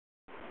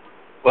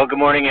Well, good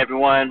morning,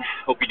 everyone.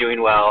 Hope you're doing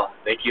well.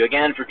 Thank you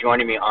again for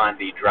joining me on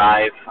the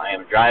drive. I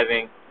am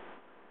driving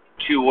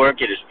to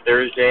work. It is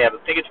Thursday. I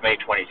think it's May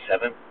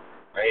 27th,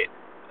 right?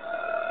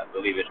 I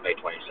believe it's May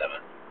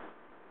 27th.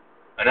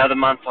 Another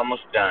month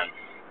almost done.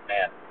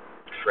 Man,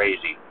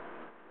 crazy.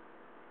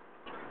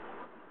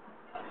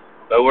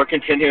 But we're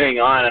continuing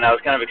on, and I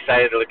was kind of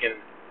excited looking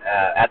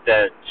at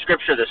the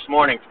scripture this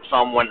morning from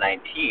Psalm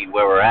 119,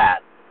 where we're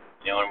at.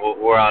 You know, and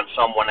we're on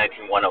Psalm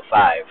 119,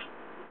 105.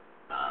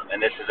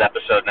 And this is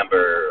episode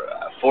number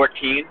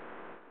 14,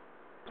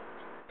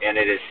 and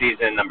it is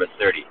season number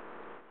 30.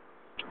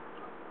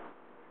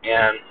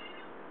 And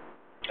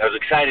I was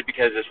excited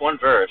because this one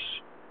verse,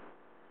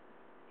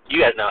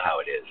 you guys know how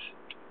it is.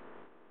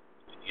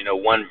 You know,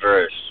 one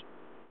verse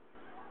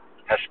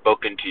has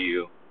spoken to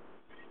you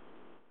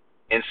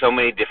in so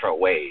many different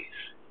ways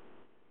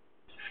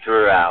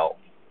throughout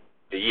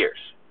the years.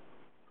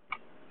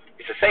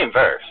 It's the same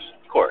verse,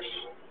 of course,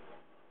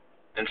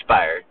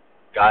 inspired,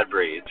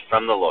 God-breathed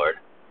from the Lord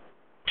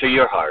to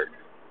your heart.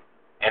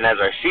 And as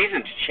our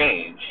seasons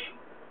change,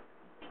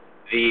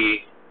 the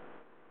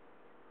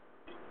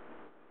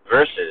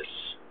verses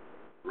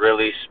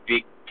really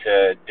speak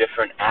to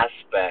different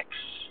aspects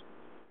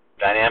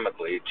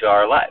dynamically to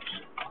our lives.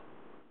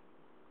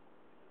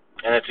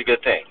 And it's a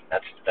good thing.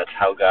 That's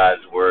how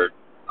God's Word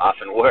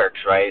often works,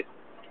 right?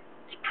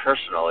 It's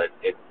personal.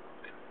 It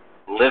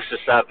lifts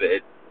us up.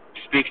 It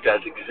speaks to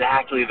us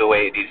exactly the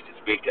way it needs to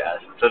speak to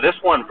us. So this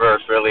one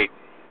verse really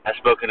has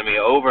spoken to me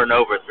over and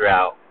over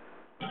throughout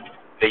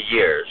the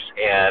years,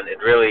 and it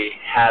really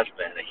has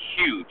been a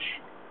huge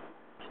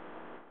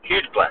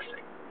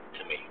blessing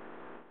to me.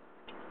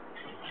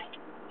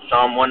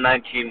 Psalm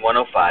 119,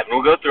 105. And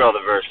we'll go through all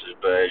the verses,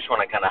 but I just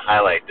want to kind of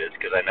highlight this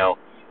because I know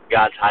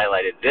God's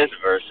highlighted this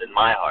verse in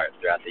my heart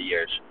throughout the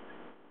years.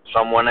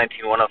 Psalm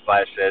 119,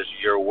 105 says,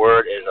 "Your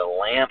word is a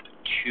lamp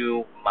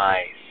to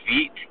my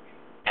feet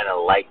and a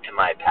light to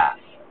my path."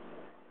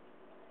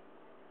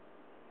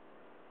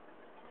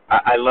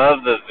 I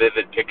love the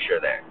vivid picture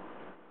there.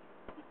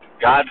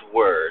 God's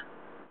word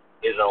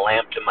is a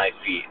lamp to my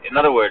feet. In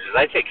other words, as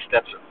I take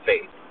steps of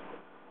faith,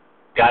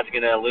 God's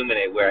going to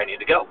illuminate where I need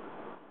to go.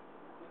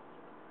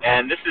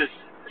 And this is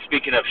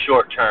speaking of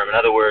short term. In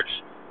other words,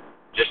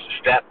 just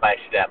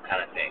step-by-step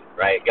kind of thing,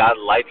 right? God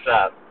lights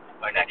up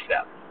our next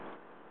step,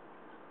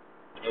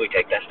 and we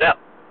take that step.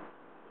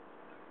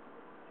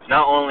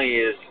 Not only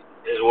is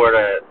His word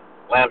a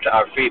lamp to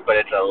our feet, but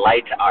it's a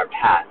light to our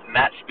path, and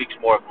that speaks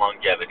more of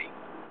longevity.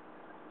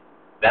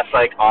 That's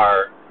like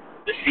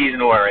the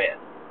season we're in.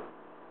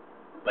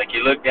 Like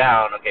you look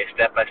down, okay,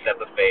 step by step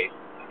of faith,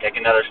 take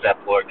another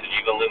step forward because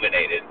you've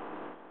illuminated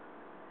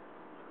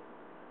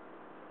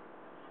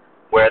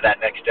where that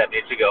next step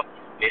needs to go,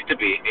 needs to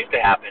be, needs to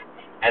happen.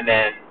 And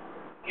then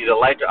He's a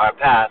light to our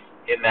path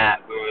in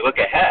that when we look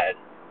ahead,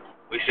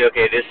 we say,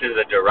 okay, this is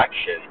a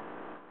direction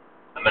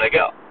I'm going to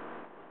go.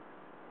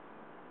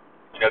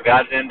 You know,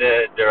 God's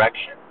into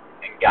direction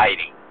and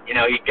guiding. You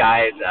know, He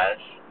guides us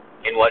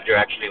in what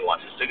direction He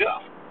wants us to go.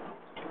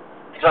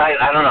 So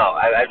I don't know.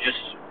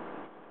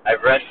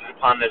 I've rested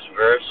upon this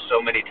verse so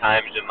many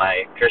times in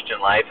my Christian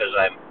life,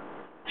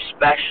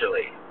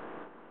 especially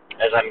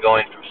as I'm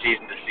going from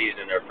season to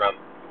season, or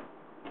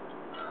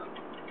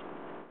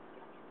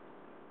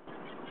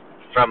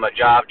from a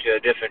job to a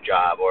different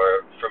job,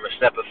 or from a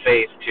step of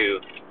faith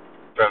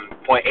from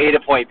point A to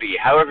point B,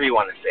 however you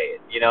want to say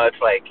it. You know, it's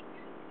like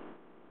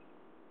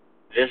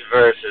this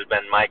verse has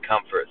been my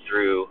comfort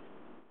through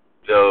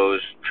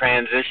those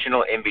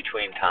transitional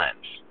in-between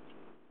times.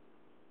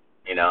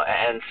 You know,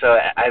 and so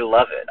I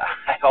love it.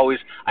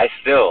 I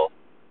still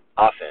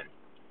often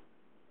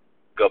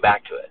go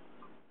back to it.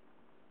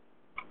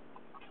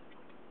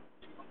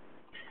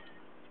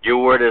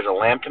 Your word is a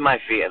lamp to my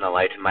feet and a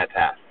light to my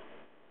path.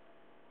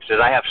 It says,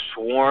 I have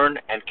sworn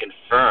and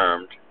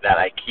confirmed that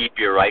I keep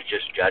your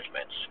righteous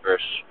judgments.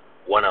 Verse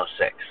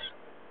 106.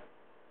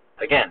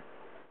 Again,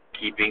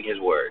 keeping His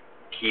word.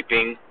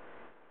 Keeping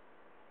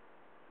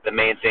the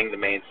main thing.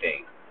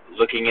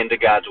 Looking into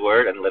God's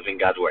word and living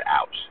God's word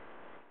out.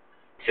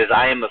 It says,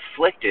 I am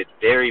afflicted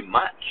very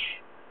much.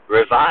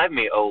 Revive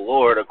me, O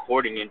Lord,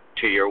 according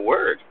to your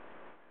word.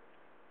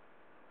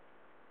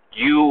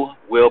 You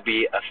will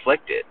be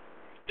afflicted.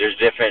 There's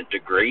different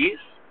degrees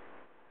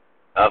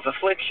of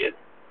affliction.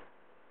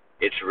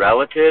 It's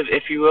relative,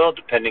 if you will,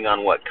 depending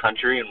on what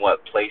country and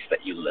what place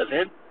that you live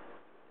in.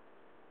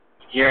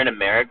 Here in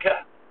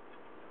America,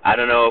 I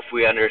don't know if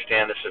we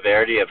understand the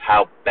severity of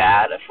how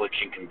bad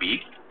affliction can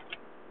be.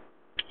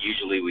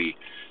 Usually we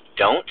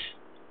don't.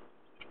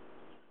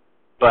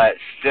 But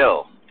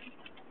still,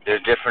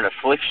 there's different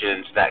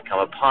afflictions that come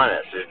upon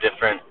us. There's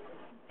different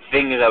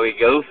things that we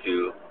go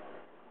through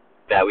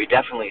that we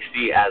definitely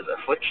see as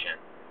affliction.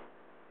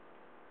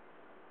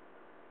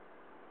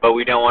 But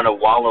we don't want to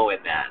wallow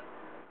in that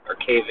or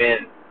cave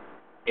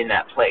in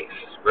that place.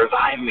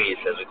 Revive me, it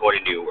says,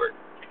 according to your word.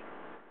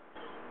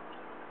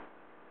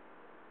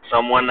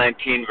 Psalm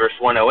 119, verse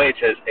 108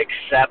 says,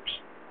 accept,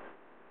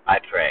 I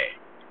pray,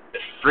 the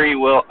free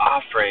will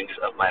offerings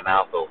of my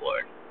mouth, O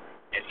Lord.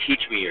 and teach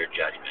me your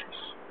judgments.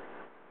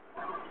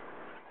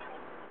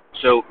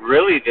 So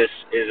really this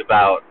is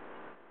about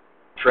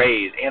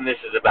praise, and this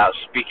is about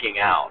speaking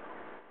out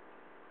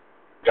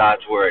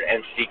God's word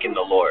and seeking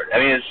the Lord. I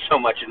mean, there's so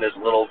much in this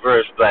little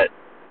verse, but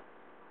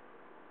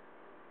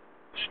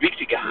speak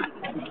to God.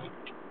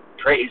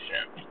 Praise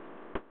Him.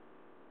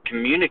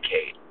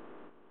 Communicate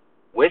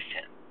with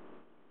Him.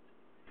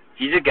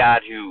 He's a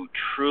God who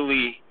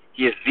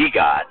He is the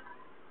God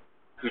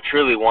who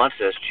truly wants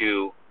us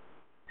to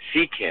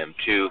seek Him,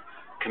 to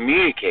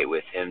communicate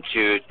with Him,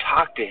 to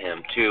talk to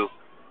Him, to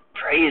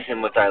praise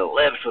Him with our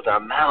lips, with our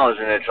mouths,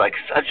 and it's like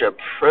such a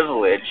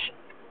privilege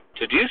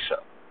to do so.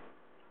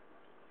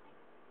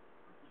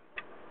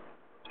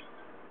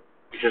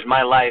 He says,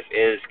 my life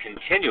is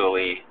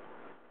continually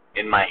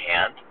in my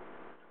hand,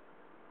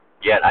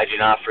 yet I do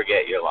not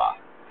forget your law.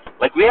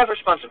 Like, we have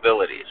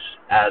responsibilities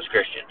as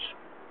Christians,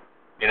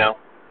 you know?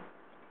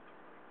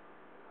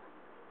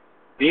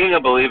 Being a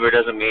believer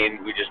doesn't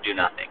mean we just do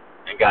nothing,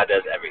 and God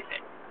does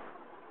everything.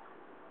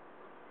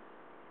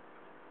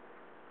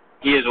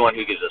 He is the one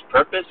who gives us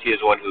purpose. He is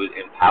the one who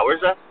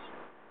empowers us.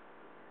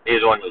 He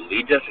is the one who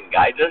leads us and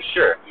guides us.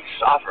 Sure, He's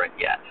sovereign,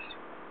 yes.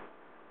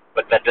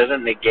 But that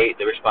doesn't negate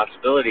the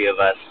responsibility of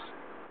us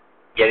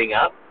getting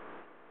up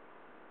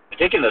and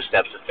taking those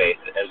steps of faith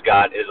as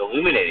God is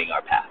illuminating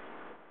our path,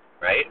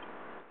 right?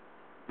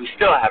 We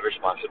still have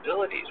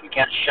responsibilities. We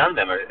can't shun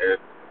them or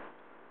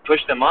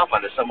push them off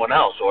onto someone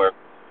else or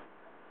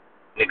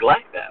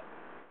neglect them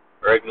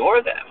or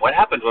ignore them. What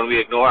happens when we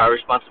ignore our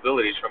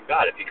responsibilities from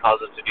God? If He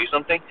calls us to do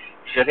something,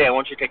 He says, hey, I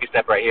want you to take a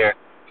step right here,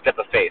 step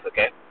of faith,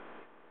 okay?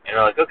 And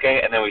we're like, okay,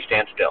 and then we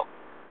stand still.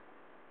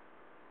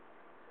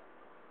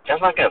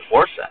 God's not going to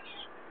force us.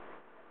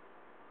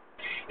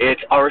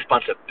 It's our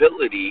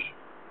responsibility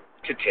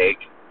to take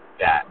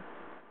that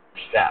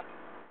step.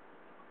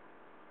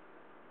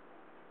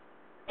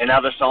 And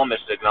now the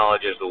psalmist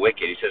acknowledges the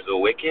wicked. He says, the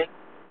wicked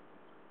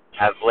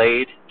have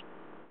laid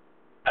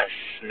a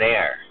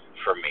snare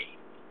for me,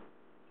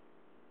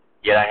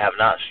 yet I have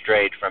not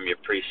strayed from your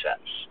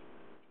precepts.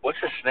 What's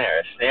a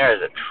snare? A snare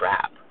is a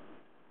trap.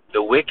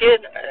 The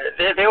wicked,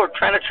 they were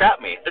trying to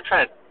trap me. They're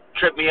trying to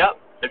trip me up.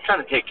 They're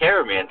trying to take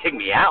care of me and take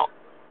me out.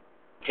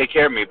 Take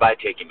care of me by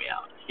taking me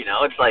out. You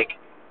know, it's like,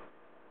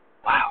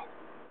 wow.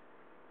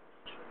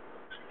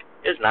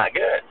 It's not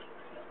good.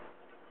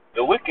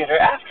 The wicked are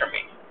after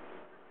me.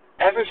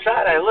 Every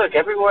side I look,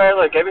 everywhere I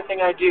look, everything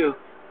I do,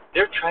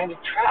 they're trying to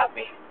trap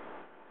me.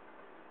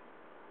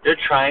 They're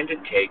trying to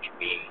take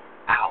me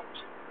out.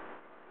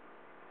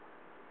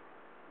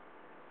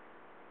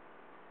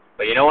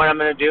 But you know what I'm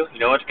going to do? You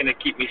know what's going to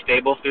keep me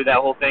stable through that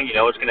whole thing? You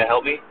know what's going to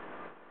help me?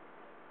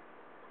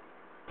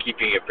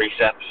 Keeping your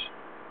precepts.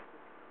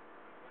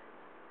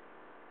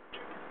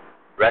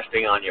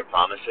 Resting on your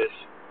promises.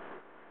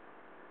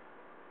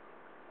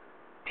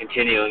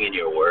 Continuing in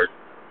your word.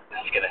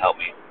 That's going to help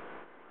me.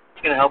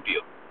 It's going to help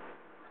you.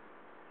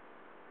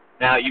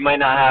 Now, you might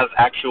not have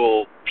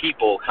actual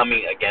people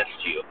coming against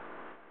you,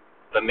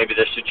 but maybe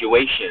there's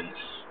situations.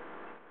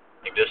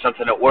 Maybe there's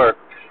something at work.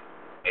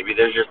 Maybe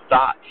there's your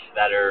thoughts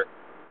that are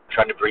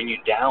trying to bring you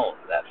down,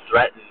 that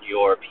threaten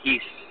your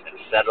peace and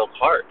settled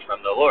heart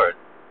from the Lord.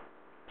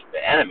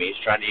 The enemy is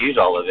trying to use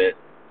all of it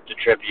to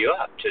trip you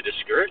up, to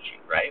discourage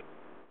you, right?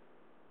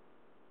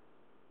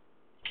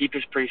 Keep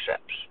His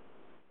precepts.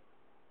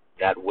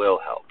 That will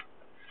help.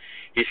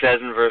 He says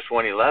in verse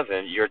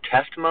 111, your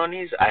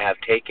testimonies I have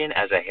taken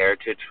as a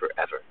heritage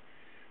forever,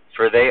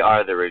 for they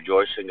are the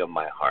rejoicing of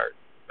my heart.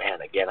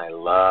 Man, again, I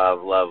love,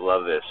 love,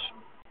 love this.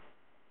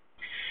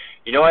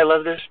 You know I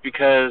love this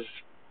because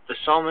the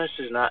psalmist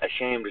is not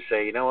ashamed to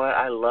say, you know what,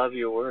 I love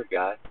your word,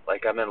 God.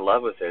 Like, I'm in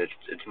love with it.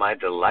 It's my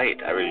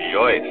delight. I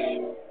rejoice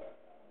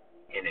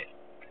in it.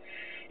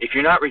 If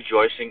you're not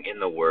rejoicing in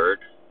the word,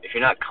 if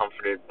you're not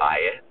comforted by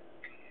it,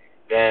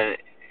 then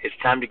it's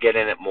time to get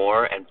in it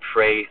more and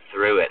pray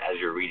through it as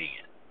you're reading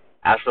it.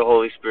 Ask the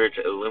Holy Spirit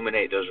to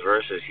illuminate those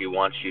verses He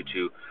wants you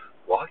to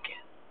walk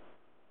in.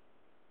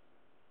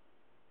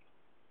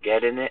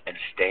 Get in it and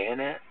stay in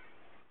it.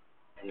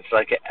 And it's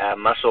like a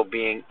muscle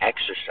being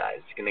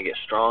exercised. It's going to get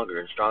stronger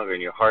and stronger,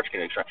 and your heart's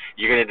going to get stronger.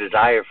 You're going to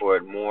desire for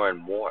it more and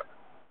more.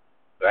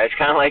 Right? It's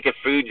kind of like a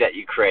food that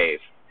you crave.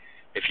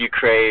 If you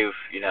crave,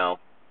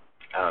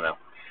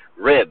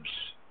 ribs,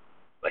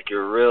 like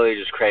you're really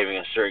just craving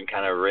a certain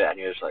kind of rib, and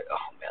you're just like,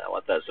 oh man, I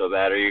want that so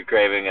bad. Or you're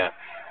craving a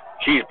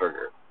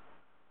cheeseburger.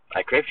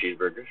 I crave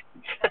cheeseburgers.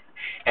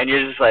 And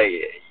you're just like,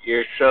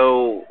 you're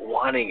so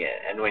wanting it.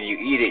 And when you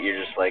eat it,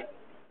 you're just like,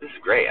 this is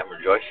great. I'm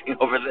rejoicing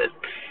over this.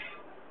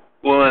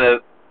 Well, in a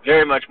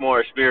very much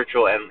more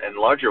spiritual and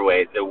larger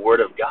way, the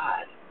Word of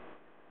God.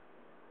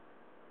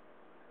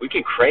 We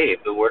can crave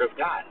the Word of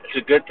God.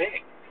 It's a good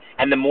thing.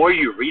 And the more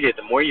you read it,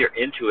 the more you're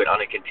into it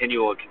on a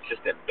continual,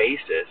 consistent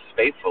basis,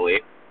 faithfully,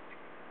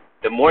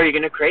 the more you're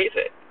going to crave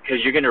it. Because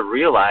you're going to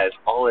realize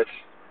all its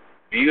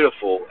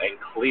beautiful and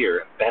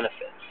clear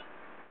benefits.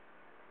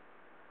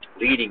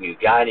 Leading you,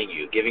 guiding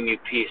you, giving you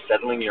peace,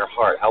 settling your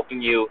heart, helping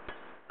you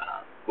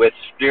with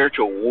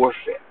spiritual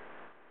warfare.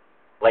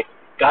 Like,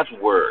 God's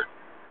Word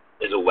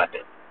is a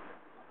weapon.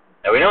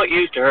 that we don't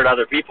use to hurt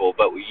other people,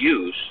 but we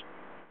use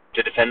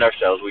to defend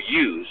ourselves. We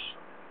use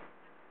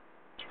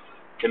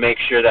to make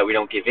sure that we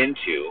don't give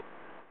into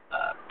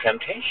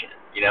temptation.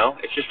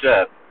 It's just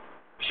a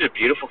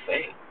beautiful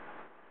thing.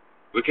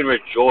 We can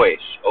rejoice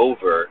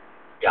over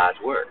God's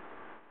word.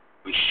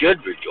 We should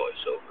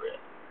rejoice over it.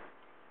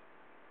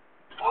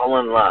 Fall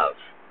in love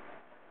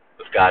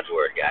with God's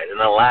word, guys. In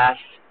the last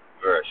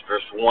verse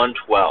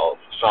 112,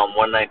 Psalm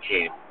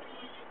 119,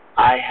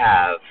 I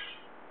have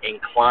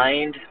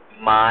inclined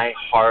my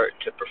heart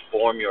to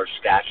perform your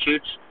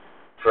statutes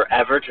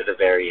forever to the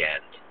very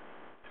end.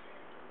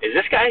 Is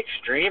this guy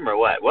extreme or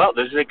what? Well,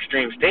 this is an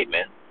extreme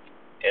statement.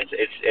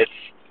 It's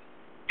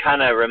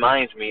kind of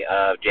reminds me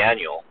of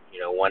Daniel,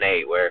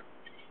 1:8, where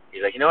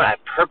he's like, I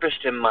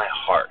purposed in my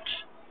heart.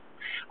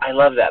 I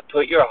love that.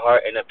 Put your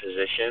heart in a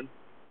position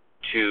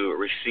to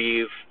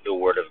receive the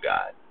word of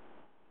God.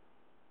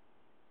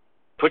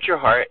 Put your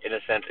heart, in a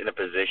sense, in a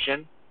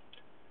position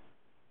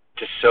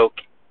to soak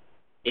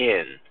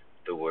in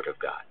the word of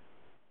God.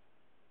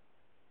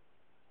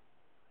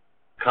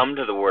 Come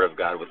to the word of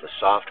God with a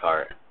soft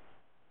heart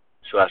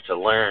so as to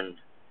learn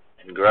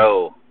and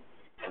grow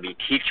and be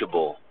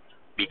teachable,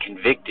 be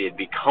convicted,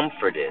 be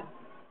comforted,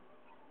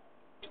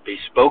 be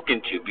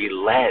spoken to, be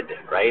led,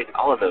 right?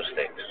 All of those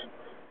things.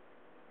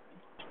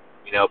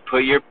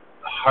 Put your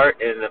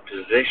heart in a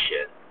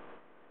position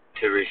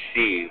to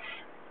receive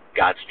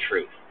God's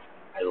truth.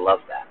 I love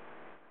that.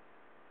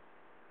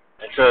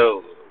 And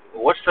so,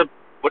 what's the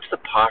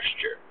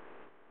posture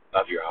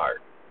of your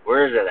heart?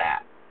 Where is it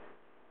at?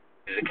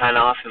 Is it kind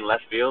of off in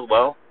left field?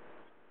 Well,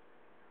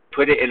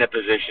 put it in a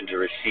position to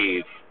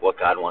receive what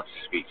God wants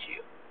to speak to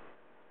you.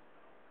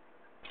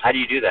 How do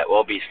you do that?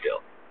 Well, be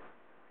still.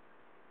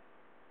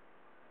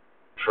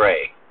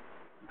 Pray.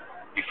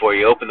 Before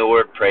you open the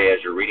word, pray. As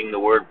you're reading the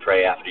word,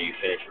 pray after you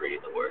finish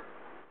reading the word.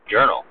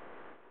 Journal.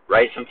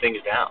 Write some things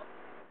down.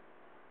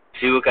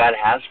 See what God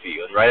has for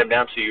you and write them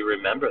down so you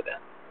remember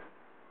them.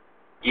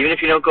 Even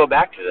if you don't go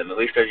back to them, at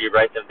least as you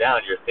write them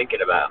down, you're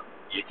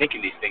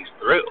thinking these things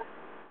through.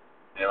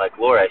 And you're like,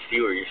 Lord, I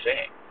see what you're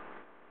saying.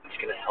 It's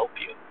going to help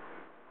you.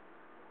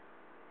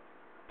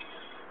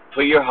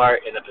 Put your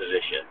heart in a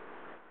position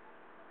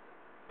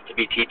to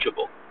be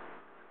teachable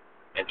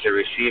and to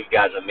receive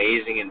God's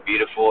amazing and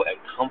beautiful and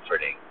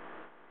comforting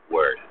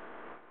word.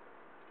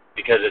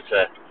 Because it's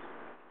a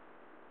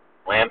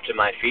lamp to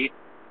my feet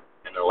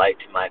and a light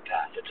to my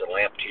path. It's a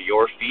lamp to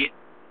your feet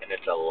and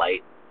it's a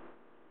light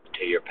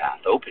to your path.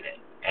 Open it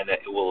and it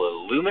will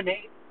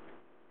illuminate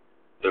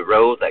the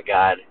road that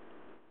God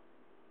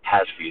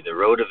has for you, the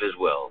road of His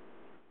will,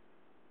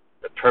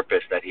 the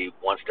purpose that He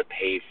wants to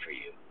pave for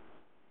you.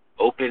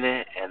 Open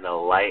it and the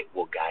light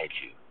will guide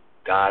you.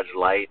 God's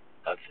light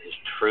of His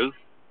truth,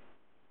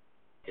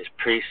 His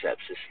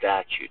precepts, His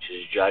statutes,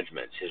 His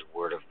judgments, His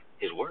word.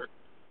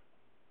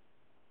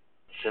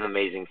 It's an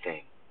amazing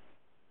thing.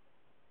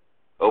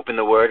 Open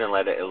the word and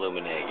let it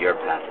illuminate your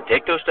path. And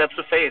take those steps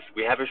of faith.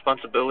 We have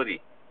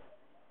responsibility.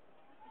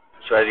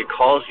 So as He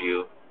calls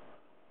you,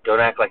 don't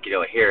act like you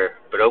don't hear,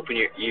 but open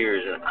your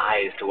ears and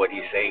eyes to what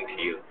He's saying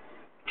to you.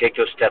 Take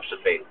those steps of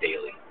faith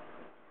daily.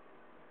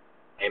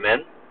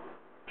 Amen?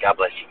 God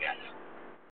bless you.